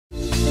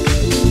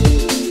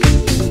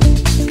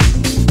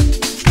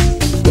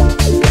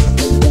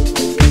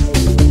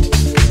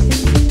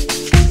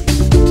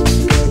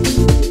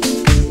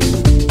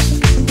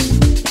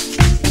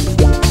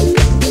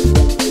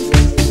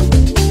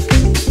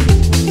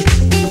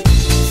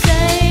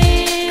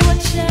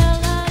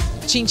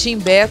Tintim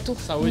Beto.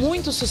 Saúde.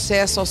 Muito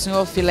sucesso ao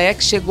senhor Filet,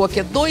 que chegou aqui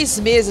há 2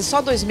 meses,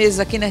 só 2 meses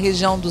aqui na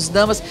região dos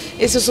Damas.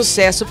 Esse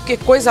sucesso, porque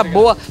coisa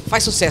boa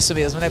faz sucesso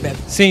mesmo, né, Beto?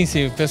 Sim,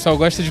 sim, o pessoal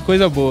gosta de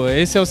coisa boa.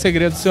 Esse é o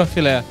segredo do senhor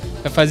Filet,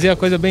 é fazer a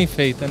coisa bem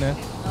feita, né?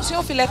 O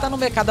senhor Filet está no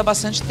mercado há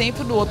bastante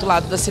tempo, do outro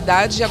lado da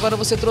cidade, e agora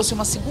você trouxe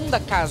uma segunda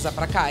casa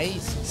para cá, é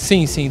isso?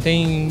 Sim, sim,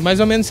 tem mais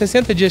ou menos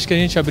 60 dias que a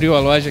gente abriu a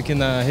loja aqui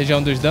na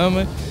região dos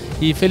Damas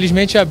e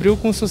felizmente abriu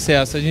com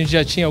sucesso. A gente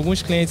já tinha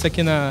alguns clientes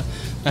aqui na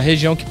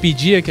região que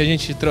pedia que a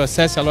gente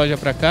trouxesse a loja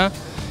para cá,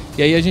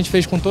 e aí a gente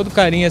fez com todo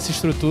carinho essa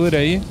estrutura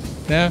aí,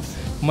 né?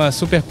 Uma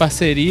super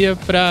parceria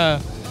para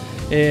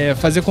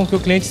fazer com que o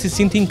cliente se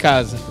sinta em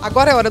casa.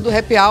 Agora é hora do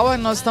happy hour,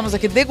 nós estamos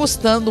aqui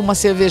degustando uma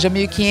cerveja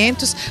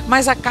 1500,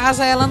 mas a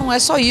casa ela não é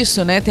só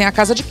isso, né? Tem a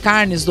casa de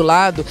carnes do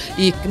lado,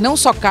 e não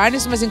só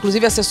carnes, mas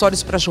inclusive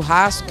acessórios para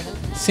churrasco.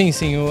 Sim,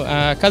 sim,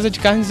 a casa de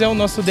carnes é o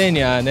nosso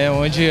DNA, né?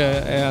 Onde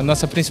é a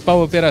nossa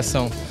principal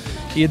operação.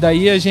 E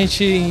daí a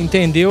gente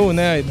entendeu,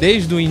 né,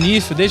 desde o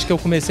início, desde que eu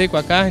comecei com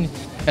a carne,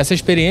 essa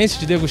experiência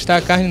de degustar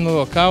a carne no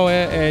local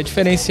é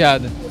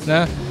diferenciada,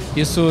 né?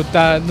 Isso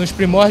está nos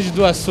primórdios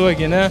do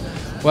açougue, né?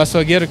 O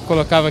açougueiro que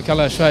colocava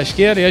aquela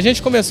churrasqueira, e a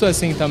gente começou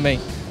assim também,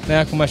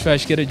 né? Com uma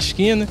churrasqueira de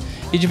esquina,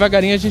 e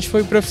devagarinho a gente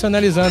foi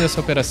profissionalizando essa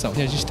operação. A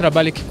gente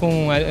trabalha aqui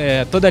com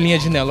toda a linha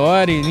de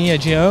Nelore, linha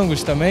de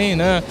Angus também,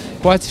 né?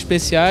 Cortes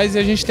especiais, e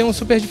a gente tem um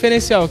super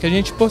diferencial que a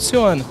gente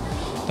porciona.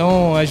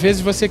 Então, às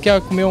vezes você quer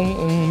comer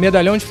um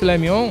medalhão de filé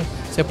mignon,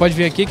 você pode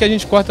vir aqui que a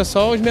gente corta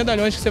só os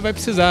medalhões que você vai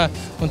precisar.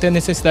 Não tem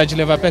necessidade de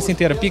levar a peça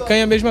inteira.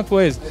 Picanha é a mesma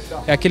coisa.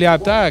 É aquele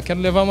hábito, quero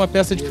levar uma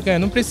peça de picanha.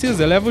 Não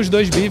precisa, leva os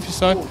 2 bifes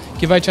só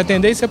que vai te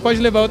atender e você pode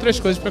levar outras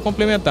coisas para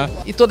complementar.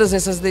 E todas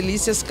essas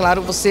delícias,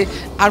 claro, você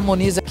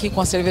harmoniza aqui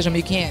com a cerveja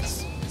 1500?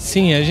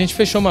 Sim, a gente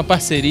fechou uma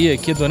parceria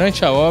aqui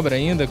durante a obra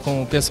ainda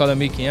com o pessoal da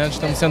 1500.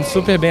 Estamos sendo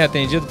super bem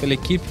atendidos pela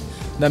equipe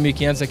da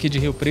 1500 aqui de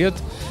Rio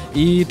Preto.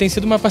 E tem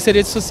sido uma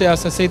parceria de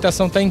sucesso. A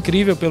aceitação está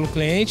incrível pelo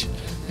cliente,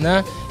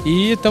 né?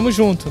 E estamos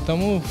juntos,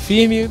 estamos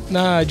firmes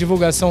na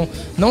divulgação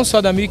não só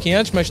da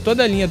 1500, mas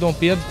toda a linha Dom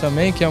Pedro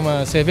também, que é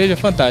uma cerveja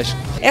fantástica.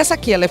 Essa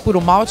aqui, ela é puro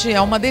malte,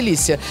 é uma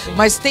delícia.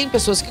 Mas tem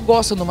pessoas que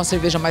gostam de uma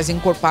cerveja mais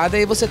encorpada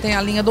e você tem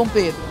a linha Dom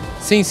Pedro.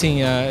 Sim,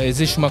 sim,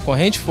 existe uma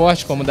corrente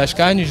forte, como das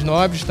carnes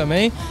nobres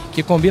também,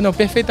 que combinam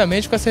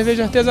perfeitamente com a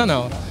cerveja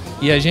artesanal.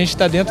 E a gente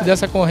está dentro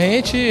dessa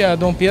corrente e a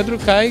Dom Pedro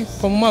cai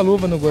como uma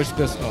luva no gosto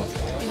pessoal.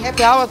 E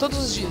happy hour todos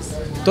os dias?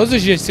 Todos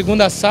os dias, de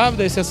segunda a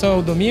sábado, a exceção é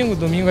o domingo.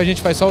 Domingo a gente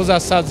faz só os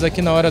assados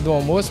aqui na hora do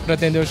almoço para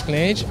atender os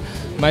clientes.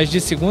 Mas de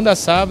segunda a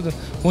sábado,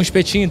 com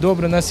espetinho em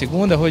dobro na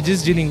segunda,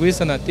 rodízio de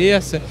linguiça na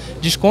terça,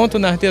 desconto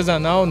na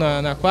artesanal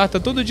na quarta.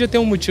 Todo dia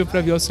tem um motivo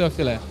para vir ao seu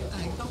filé.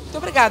 Então, muito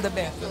obrigada,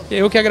 Beto.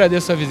 Eu que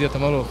agradeço a visita,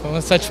 Malu. Foi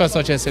uma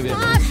satisfação te receber.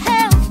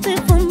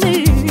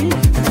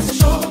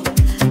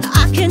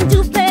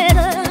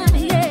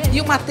 E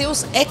o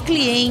Matheus é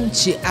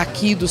cliente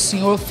aqui do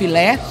senhor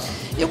Filet.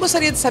 Eu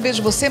gostaria de saber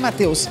de você,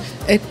 Matheus,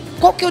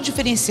 qual que é o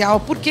diferencial?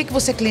 Por que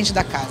você é cliente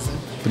da casa?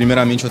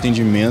 Primeiramente, o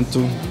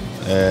atendimento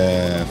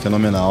é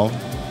fenomenal.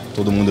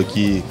 Todo mundo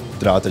aqui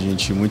trata a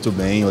gente muito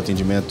bem. O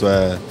atendimento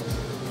é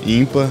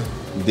ímpar,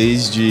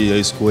 desde a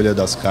escolha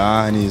das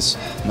carnes,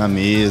 na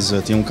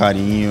mesa, tem um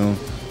carinho.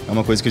 É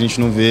uma coisa que a gente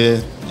não vê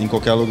em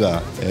qualquer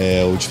lugar.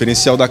 O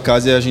diferencial da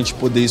casa é a gente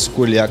poder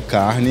escolher a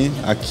carne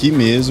aqui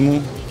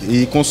mesmo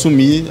e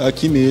consumir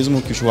aqui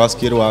mesmo, que o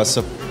churrasqueiro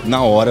assa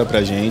na hora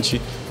pra gente.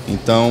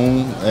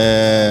 Então,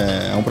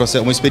 é um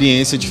processo, uma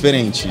experiência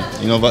diferente,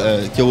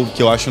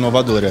 que eu acho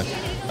inovadora.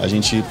 A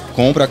gente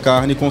compra a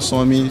carne e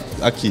consome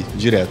aqui,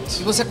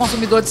 direto. E você é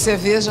consumidor de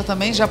cerveja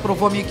também? Já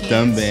provou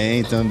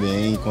 1500?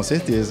 Também, com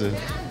certeza.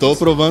 Estou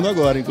provando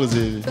agora,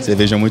 inclusive.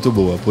 Cerveja muito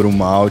boa, por um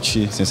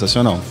malte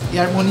sensacional. E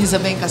harmoniza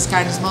bem com as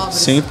carnes novas?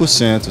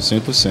 100%,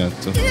 100%.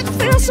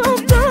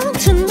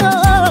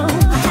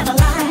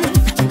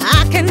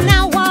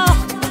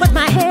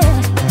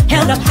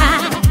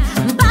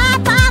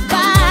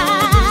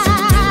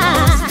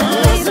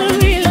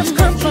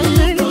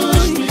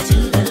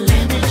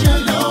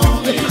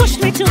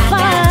 Too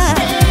far.